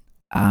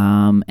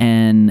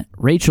 And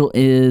Rachel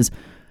is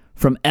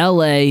from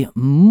LA,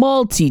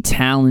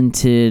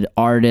 multi-talented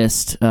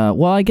artist.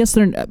 Well, I guess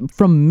they're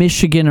from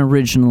Michigan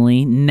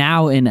originally,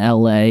 now in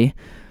LA,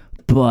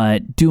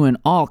 but doing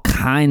all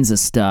kinds of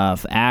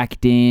stuff,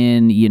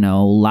 acting,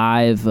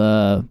 live,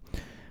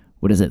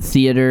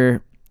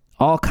 theater,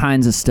 all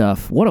kinds of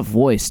stuff. What a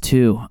voice,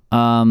 too.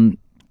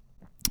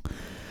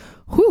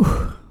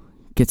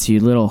 Gets you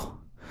a little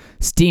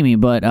steamy,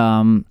 but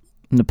I'm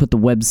going to put the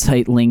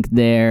website link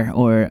there,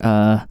 or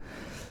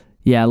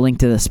link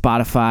to the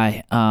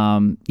Spotify.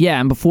 And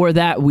before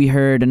that we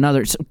heard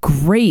another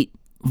great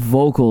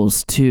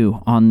vocals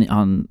too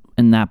in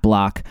that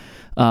block.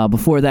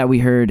 Before that we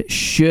heard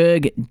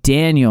Shug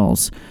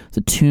Daniels. It's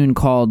a tune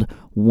called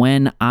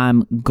When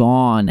I'm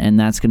Gone, and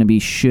that's going to be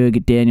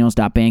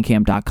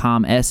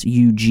shugdaniels.bandcamp.com,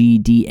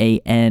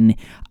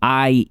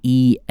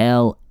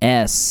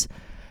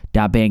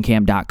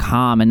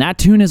 SUGDANIELS.bandcamp.com, and that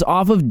tune is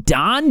off of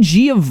Don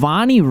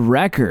Giovanni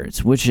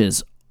Records, which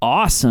is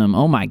awesome.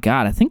 Oh my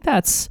god, I think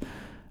that's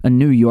a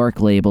New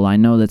York label. I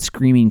know that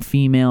Screaming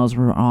Females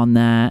were on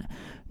that,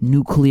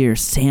 Nuclear,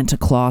 Santa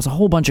Claus, a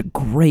whole bunch of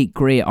great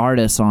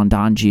artists on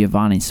Don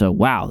Giovanni. So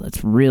wow,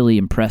 that's really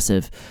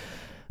impressive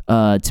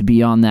to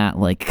be on that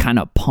like kind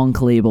of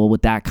punk label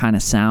with that kind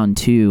of sound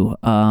too.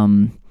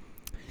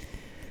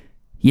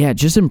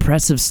 Just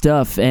impressive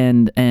stuff.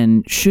 And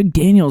Shug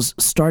Daniels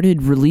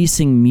started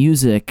releasing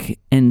music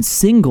and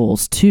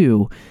singles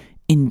too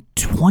in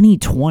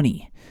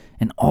 2020.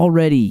 And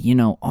already,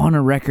 on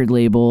a record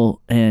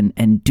label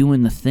and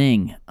doing the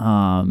thing,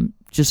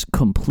 just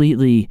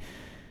completely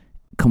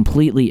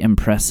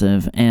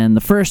impressive. And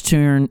the first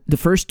tune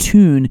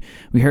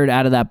we heard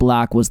out of that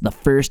block was The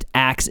First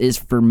Axe Is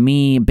For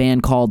Me, a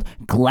band called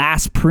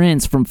Glass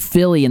Prince from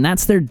Philly, and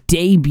that's their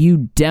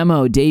debut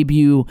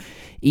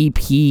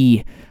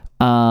EP.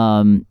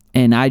 And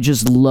I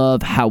just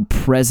love how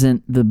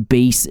present the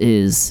bass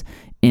is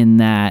in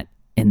that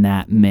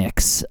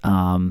mix.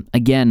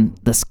 Again,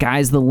 the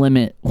sky's the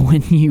limit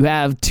when you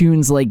have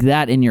tunes like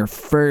that in your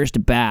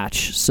first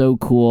batch. So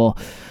cool.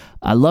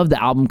 I love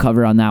the album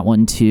cover on that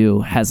one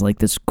too. Has like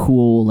this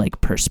cool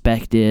like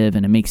perspective,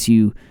 and it makes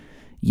you,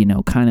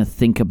 kind of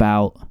think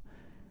about.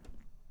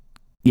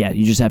 Yeah,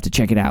 you just have to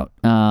check it out.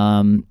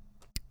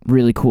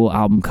 Really cool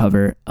album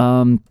cover.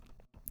 And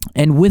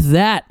with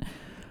that,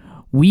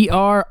 we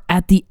are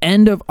at the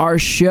end of our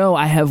show.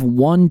 I have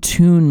one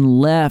tune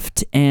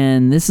left,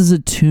 and this is a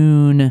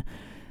tune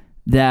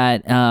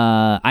that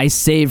I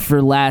saved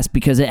for last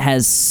because it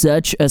has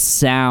such a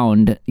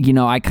sound.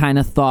 I kind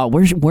of thought,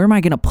 where am I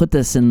going to put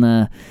this in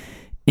the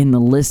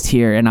list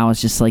here? And I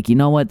was just like, you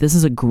know what? This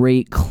is a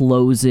great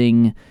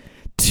closing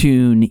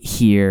tune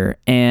here.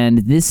 And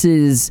this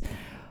is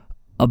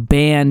a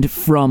band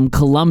from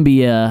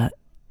Colombia.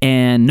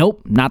 And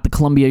nope, not the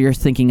Columbia you're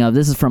thinking of.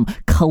 This is from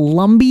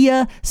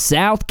Columbia,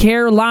 South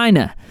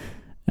Carolina.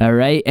 All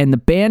right. And the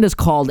band is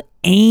called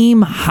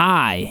Aim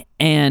High.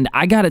 And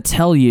I got to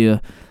tell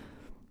you,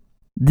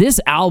 this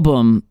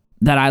album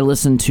that I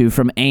listened to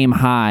from Aim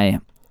High,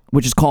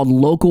 which is called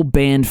Local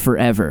Band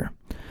Forever.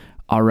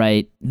 All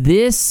right.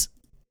 This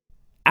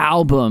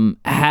album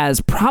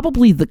has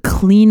probably the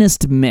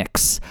cleanest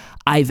mix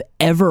I've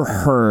ever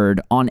heard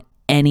on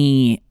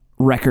any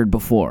record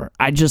before.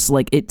 I just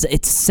like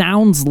it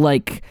sounds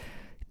like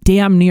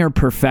damn near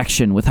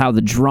perfection with how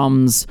the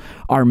drums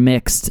are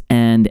mixed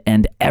and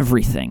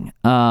everything.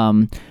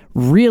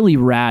 Really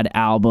rad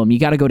album. You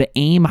got to go to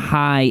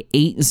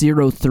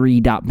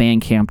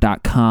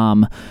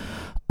aimhigh803.bandcamp.com.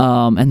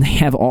 And they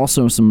have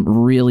also some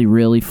really,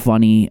 really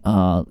funny,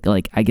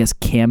 I guess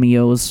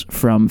cameos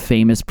from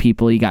famous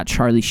people. You got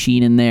Charlie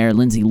Sheen in there,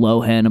 Lindsay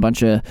Lohan, a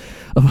bunch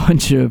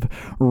of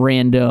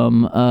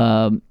random,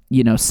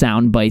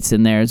 sound bites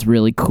in there. It's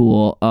really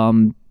cool.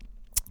 And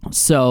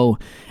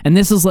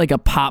this is like a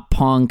pop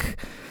punk,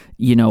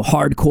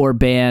 hardcore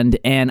band.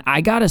 And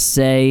I gotta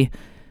say,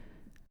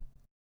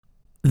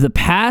 the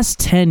past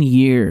 10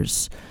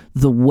 years,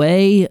 the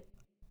way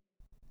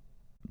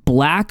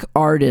black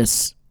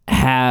artists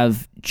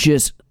have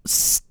just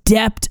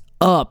stepped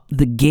up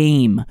the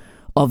game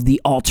of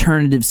the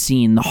alternative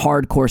scene, the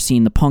hardcore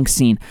scene, the punk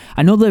scene.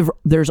 I know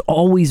there's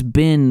always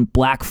been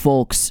black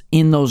folks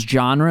in those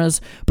genres,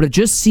 but it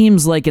just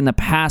seems like in the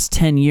past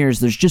 10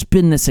 years, there's just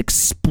been this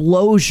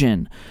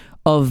explosion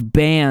of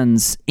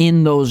bands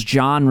in those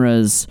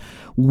genres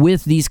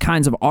with these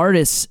kinds of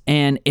artists,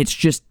 and it's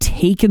just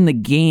taken the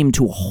game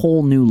to a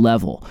whole new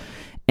level.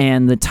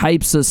 And the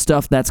types of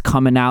stuff that's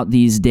coming out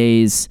these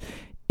days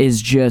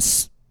is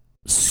just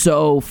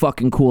so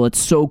fucking cool. It's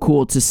so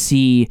cool to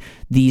see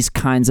these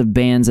kinds of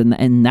bands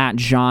and that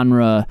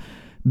genre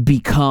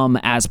become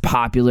as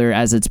popular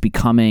as it's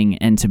becoming,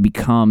 and to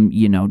become,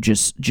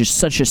 just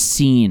such a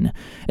scene,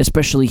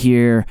 especially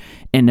here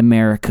in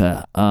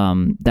America.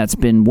 That's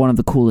been one of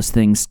the coolest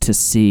things to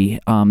see.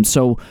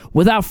 So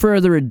without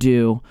further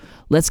ado,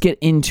 let's get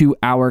into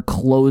our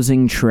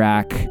closing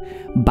track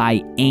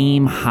by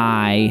Aim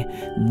High.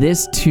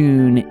 This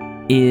tune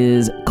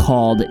is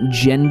called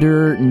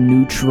Gender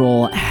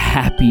Neutral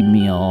Happy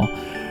Meal.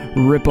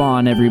 Rip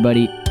on,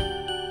 everybody.